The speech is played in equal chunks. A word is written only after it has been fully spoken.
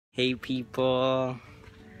Hey people,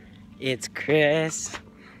 it's Chris,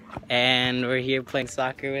 and we're here playing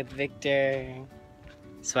soccer with Victor.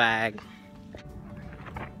 Swag.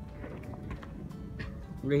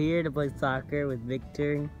 We're here to play soccer with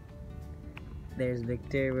Victor. There's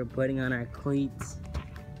Victor, we're putting on our cleats,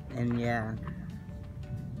 and yeah.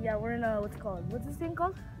 Yeah, we're in a, what's this thing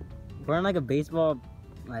called? We're in like a baseball,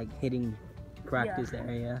 hitting practice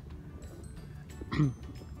area. I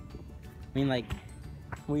mean,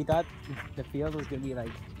 we thought the field was gonna be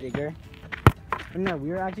bigger. But no, we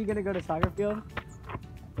were actually gonna go to soccer field,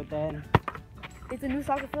 but then It's a new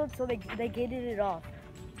soccer field, so they gated it off.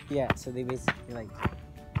 yeah, so they basically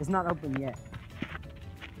it's not open yet.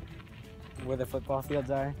 Where the football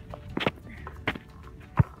fields are.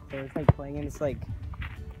 So it's playing in this This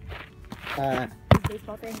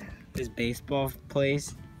baseball thing. this baseball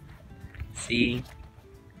place. See?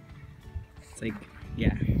 It's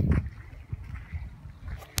yeah.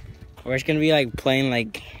 We're just gonna be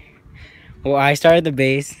playing well, I started the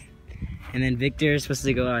base, and then Victor is supposed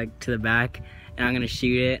to go to the back, and I'm gonna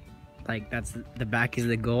shoot it. That's the back is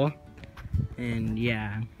the goal, and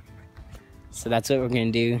yeah. So that's what we're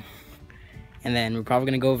gonna do, and then we're probably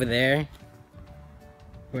gonna go over there,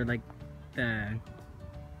 where the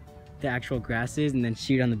actual grass is, and then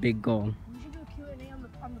shoot on the big goal. We should do a Q&A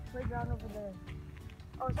on the playground over there.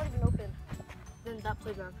 Oh, it's not even open. Then that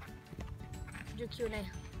playground. We should do Q&A.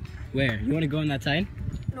 Where? You want to go on that side?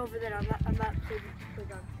 No, over there. I'm not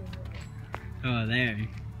playground thing over there. Oh, there.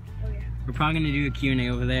 Oh yeah. We're probably gonna do a Q&A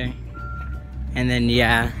over there, and then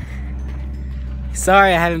yeah.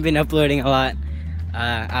 Sorry, I haven't been uploading a lot.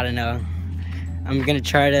 I don't know. I'm gonna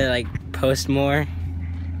try to post more,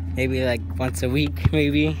 maybe once a week,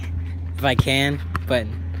 maybe if I can, but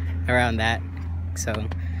around that. So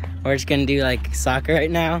we're just gonna do soccer right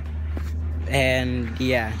now, and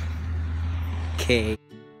yeah. Okay.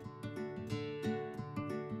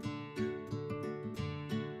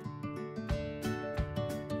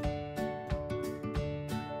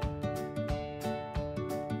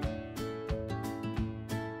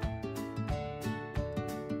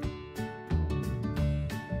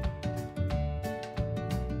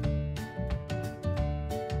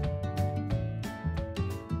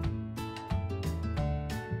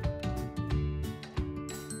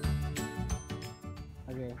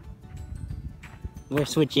 Okay. We're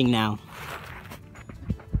switching now.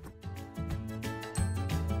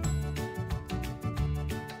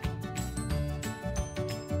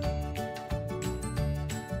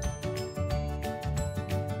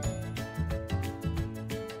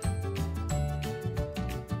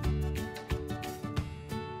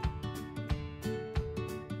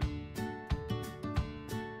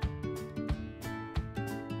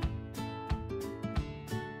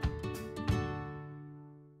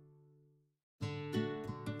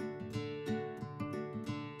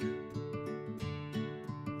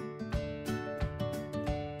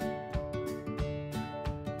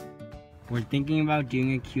 We're thinking about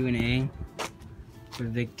doing a Q&A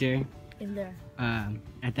with Victor In there.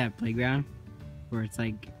 at that playground where it's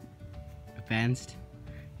fenced,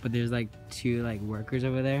 but there's two workers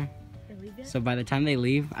over there. They leave yet? So by the time they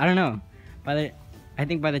leave, I don't know. I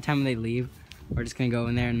think by the time they leave, we're just gonna go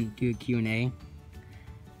in there and do a Q&A.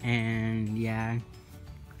 And yeah.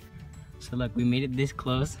 So look, we made it this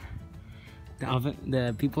close.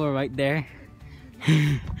 The people are right there.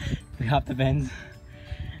 We hopped the fence.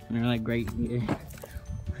 And they're right here.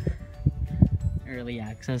 Early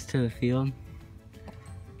access to the field.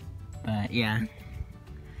 But yeah.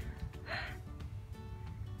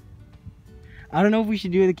 I don't know if we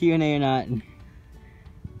should do the Q&A or not. Let's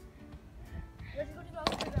go to the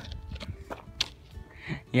other playground.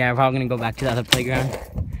 Yeah, we're probably gonna go back to the other playground.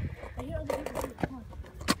 I hear other people too. Come on.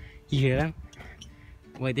 You hear them?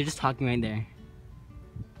 Wait, they're just talking right there.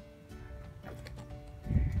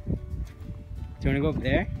 Do you wanna go up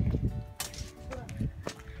there?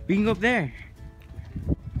 We can go up there.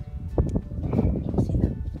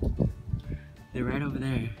 They're right over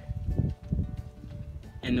there.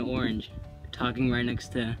 And the orange. Talking right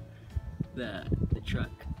next to the truck.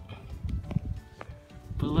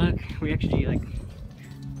 But look, we actually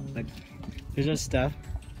look, there's no stuff.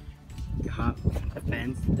 Hop the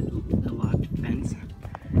fence, the locked fence.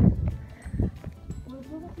 Well, it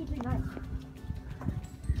feels actually pretty nice.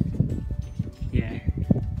 Yeah.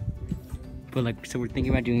 But so we're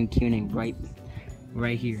thinking about doing Q&A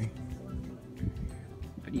right here.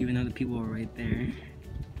 But even though the people are right there.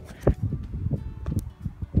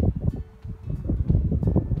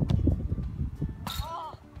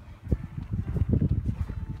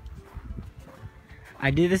 I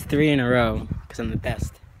do this 3 in a row because I'm the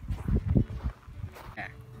best. Yeah.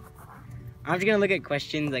 I'm just gonna look at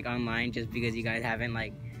questions like online just because you guys haven't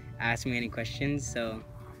like asked me any questions. So,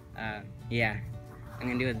 yeah, I'm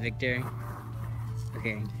gonna do it with Victor.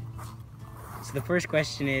 Okay. So the first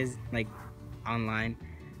question is like online.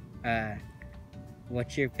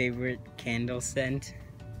 What's your favorite candle scent?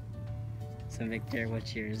 So Victor,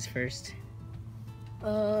 what's yours first?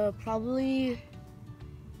 Probably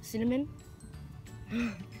cinnamon.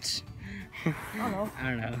 I don't know. I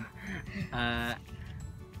don't know.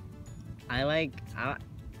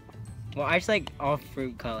 I just like all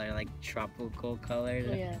fruit color, like tropical color.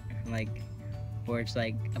 Oh, yeah. Like, where it's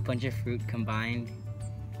like a bunch of fruit combined.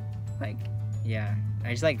 Like, yeah.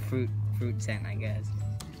 I just like fruit scent, I guess.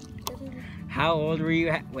 How old were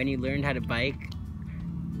you when you learned how to bike?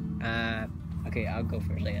 Okay, I'll go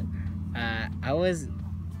first, I guess. I was...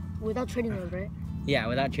 Without training wheels, right? Yeah,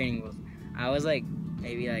 without training wheels. I was like,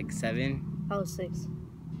 maybe like 7. I was 6.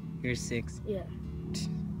 You're 6. Yeah.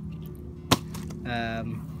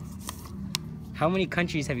 How many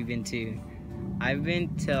countries have you been to? I've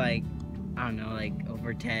been to like, I don't know, like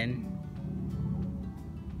over 10.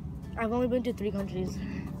 I've only been to 3 countries.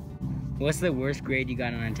 What's the worst grade you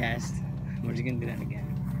got on a test? We're just gonna do that again.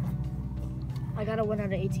 I got a 1 out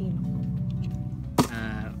of 18.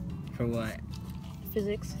 For what?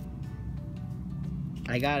 Physics.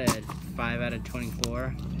 I got a 5 out of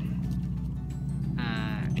 24.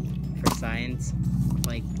 For science,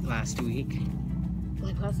 like last week.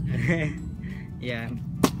 Like last. Yeah.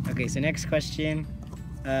 Okay, so next question.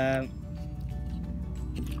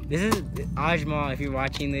 This is Ajmal. If you're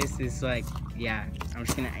watching this, is like, yeah. I'm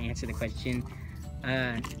just gonna answer the question.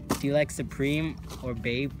 Do you like Supreme or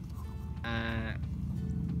Babe? I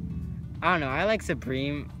don't know. I like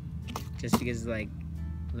Supreme just because like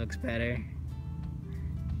looks better,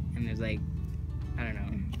 and there's like, I don't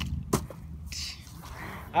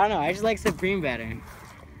know. I just like Supreme better.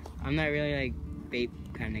 I'm not really like Babe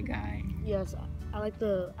kind of guy. Yes, I like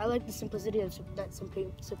the simplicity that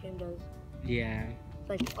Supreme does. Yeah.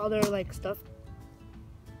 Like all their like stuff.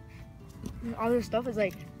 All their stuff is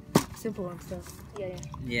like simple and stuff. Yeah.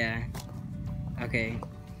 Yeah. Okay.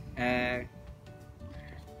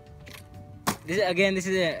 This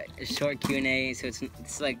is a short Q&A, so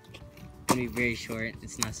it's like gonna be very short.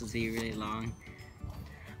 It's not supposed to be really long.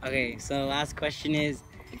 Okay, so the last question is,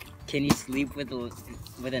 can you sleep with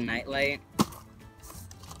a nightlight?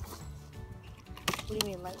 What do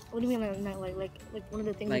you mean, like? What do you mean, like nightlight? Like one of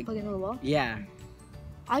the things you plug into the wall? Yeah.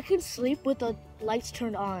 I can sleep with the lights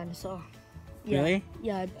turned on. So. Yeah. Really?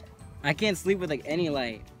 Yeah. I can't sleep with like any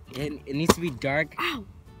light. It needs to be dark. Ow!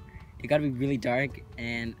 It gotta be really dark,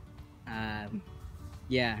 and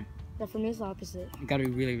yeah. But for me, it's the opposite. It gotta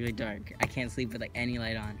be really, really dark. I can't sleep with like any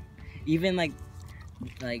light on. Even like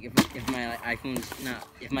if my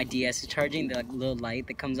if my DS is charging, the like little light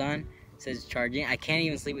that comes on says charging. I can't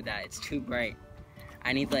even sleep with that. It's too bright.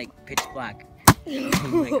 I need like pitch black. Oh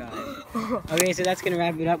my god. Okay, so that's gonna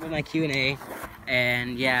wrap it up with my Q&A,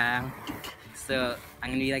 and yeah. So I'm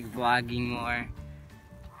gonna be like vlogging more,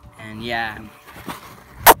 and yeah.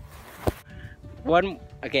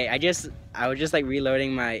 Okay, I was just like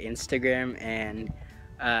reloading my Instagram, and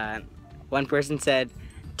one person said,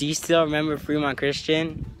 "Do you still remember Fremont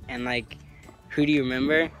Christian?" And like, who do you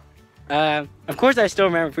remember? Of course I still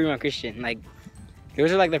remember Fremont Christian. Like,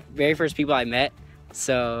 those are like the very first people I met,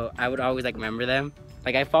 so I would always like remember them.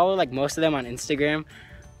 Like, I follow like most of them on Instagram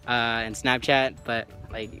and Snapchat, but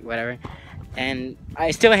like whatever. And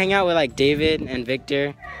I still hang out with like David and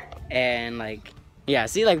Victor, and like, yeah,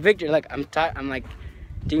 see, like Victor, like I'm like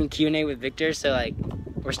doing Q&A with Victor, so like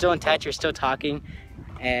we're still in touch, we're still talking,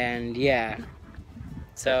 and yeah.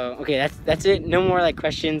 So okay, that's it. No more like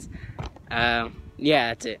questions. Yeah,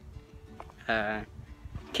 that's it.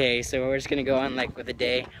 Okay, so we're just gonna go on like with the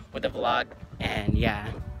day, with the vlog, and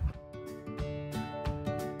yeah.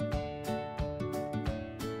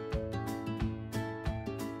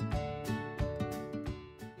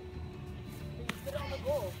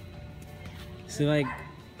 So like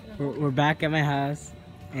we're back at my house,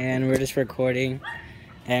 and we're just recording,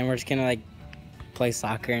 and we're just gonna like play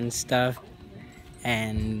soccer and stuff,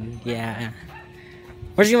 and yeah,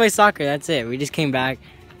 we're just gonna play soccer. That's it. We just came back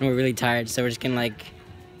and we're really tired, so we're just gonna like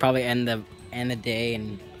probably end the day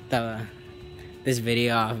and this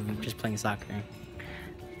video off of just playing soccer.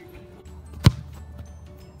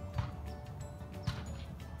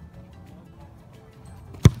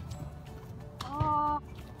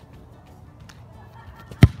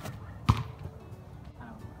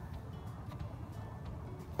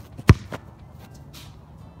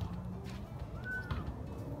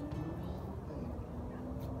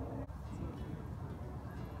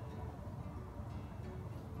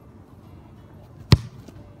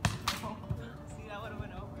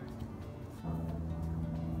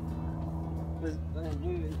 then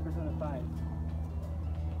blue is Persona 5.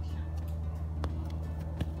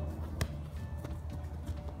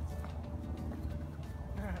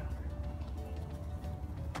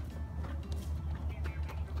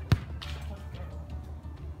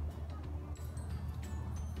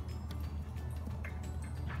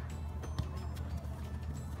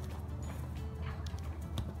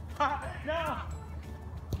 No!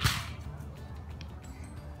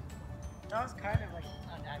 That was kind of like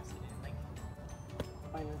an accident, like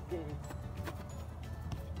final stage.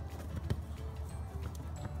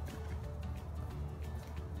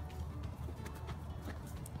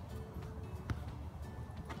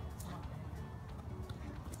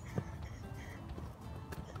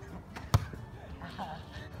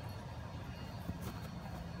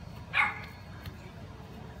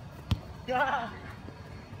 Yeah.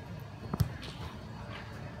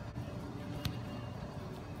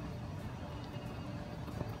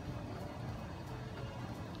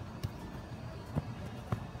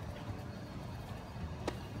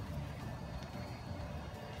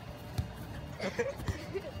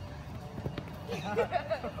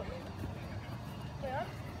 Yeah?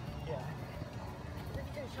 Yeah. Did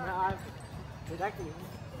you take a shot? No, exactly. Did you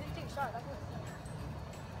take a shot? That's what it said.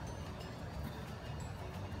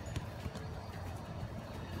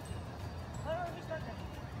 No, no, just not that.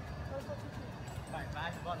 No, it's not 2-2. Fine, I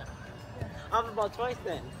have the ball now. Yeah. I'll have the ball twice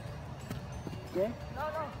then. Okay? No,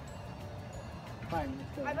 no. Fine,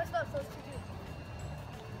 let's go. I messed up, so it's 2-2.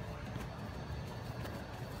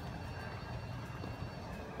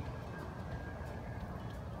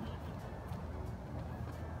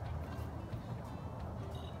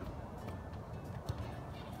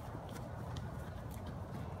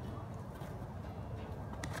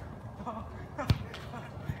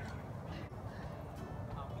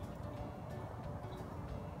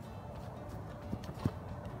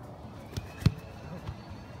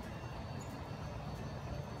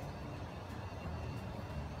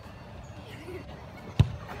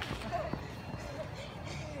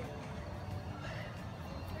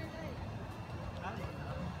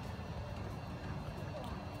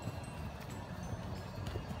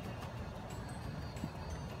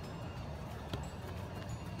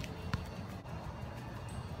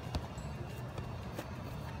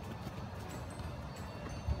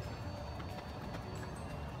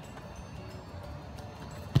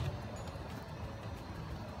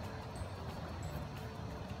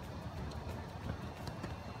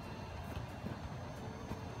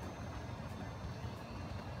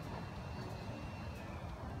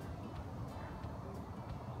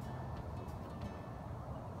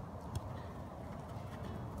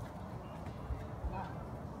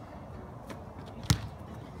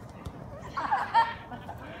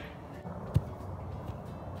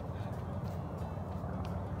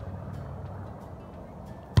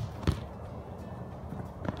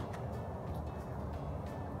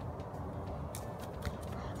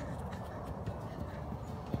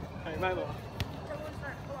 Alright, my ball. Everyone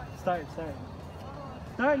start. Come on. Start.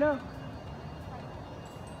 Start now.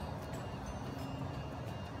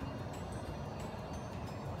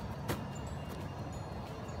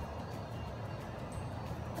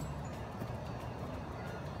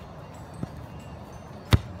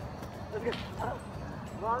 Let's go.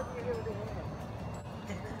 Why don't you hit with the hand?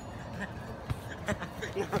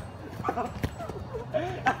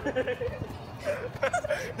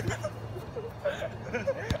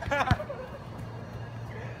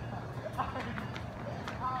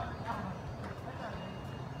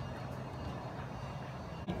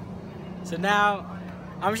 So now,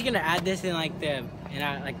 I'm just gonna add this in like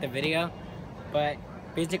the video, but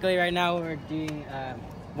basically right now we're doing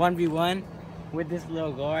 1v1 with this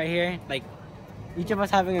little goal right here. Like each of us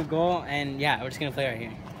having a goal, and yeah, we're just gonna play right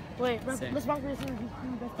here. Wait, So- let's rock, paper, scissors.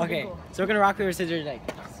 Okay, so we're gonna rock paper scissors, like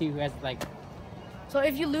see who has like So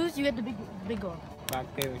if you lose, you get the big goal. rock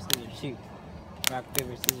paper scissors shoot, rock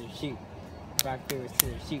paper scissors shoot, rock paper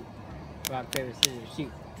scissors shoot, rock paper scissors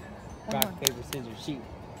shoot, rock Come on. paper scissors shoot,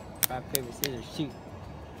 rock paper scissors shoot.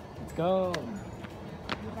 Let's go.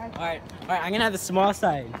 Okay. All right. I'm gonna have the small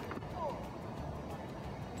side. Wait,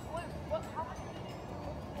 what? How much?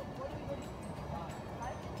 What are we doing?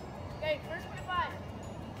 5? Okay, first 25.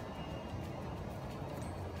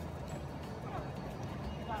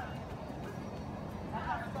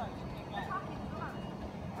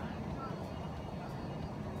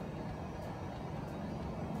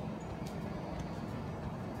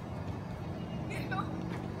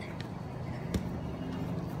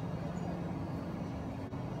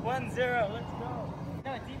 One zero. Let's go.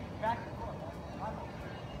 No, it's even back and forth.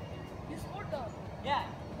 You scored though. Yeah.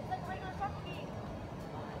 It's like a regular soccer game.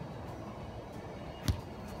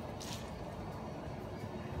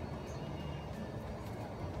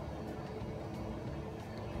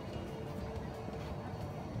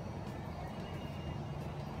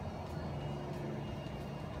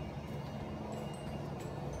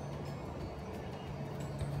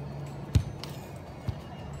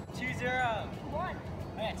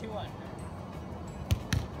 Yeah, 2-1.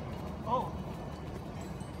 Oh.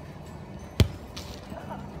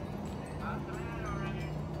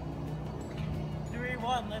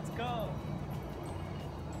 3-1, let's go.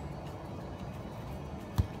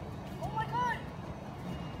 Oh my god!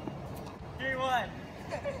 3-1.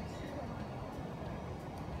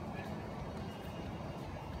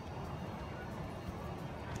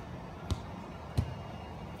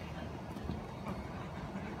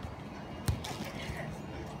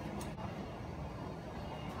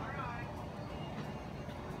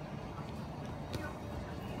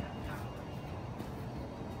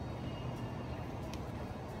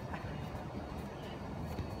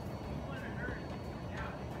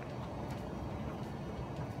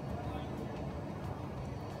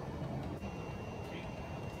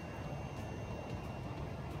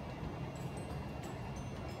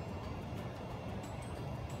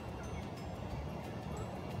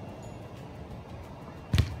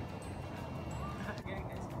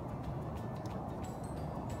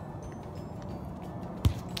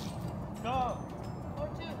 Go!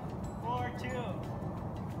 4-2. 4-2.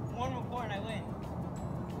 One more point, I win.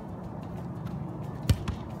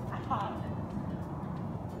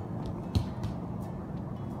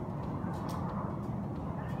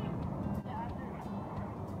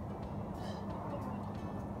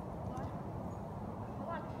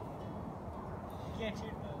 You can't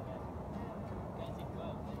shoot though. You guys need to go.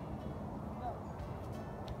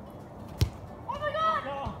 Oh my god!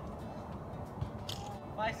 Go!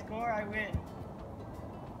 If I score, I win.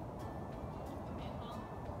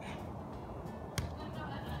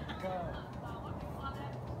 Go.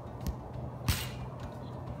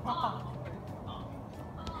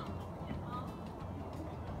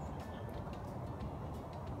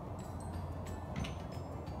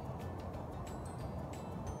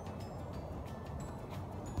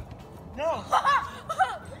 No!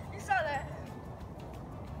 You saw that.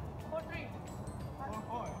 4-3.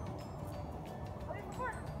 4-4. I think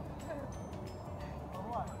 4-4. For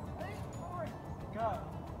what? I think 4-4. Go.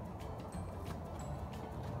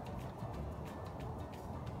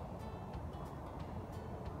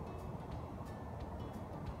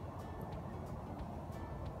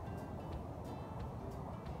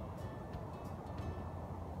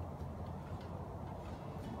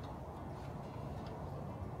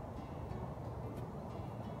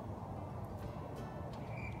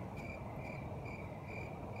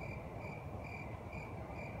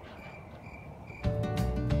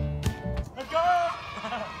 Let's go!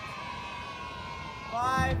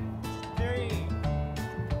 5-3.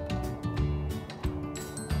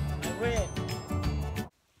 I win.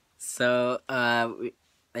 So,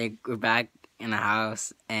 we're back in the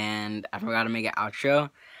house, and I forgot to make an outro.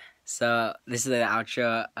 So, this is the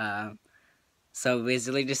outro. So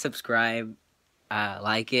basically, just subscribe,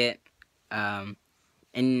 like it, and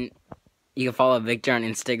you can follow Victor on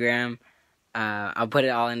Instagram. I'll put it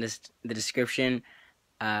all in the description.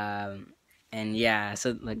 And yeah,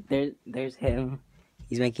 so like there's him.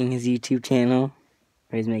 He's making his YouTube channel,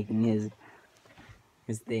 or he's making his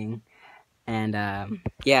thing, and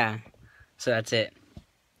yeah. So that's it.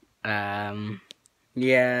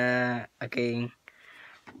 Yeah. Okay.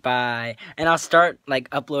 Bye. And I'll start like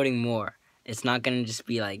uploading more. It's not gonna just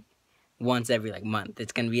be like once every like month.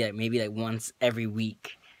 It's gonna be like maybe like once every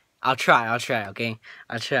week. I'll try, okay?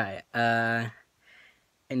 I'll try. And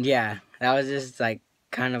yeah, that was just like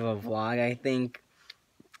kind of a vlog, I think.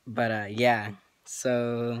 But yeah.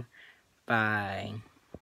 So bye.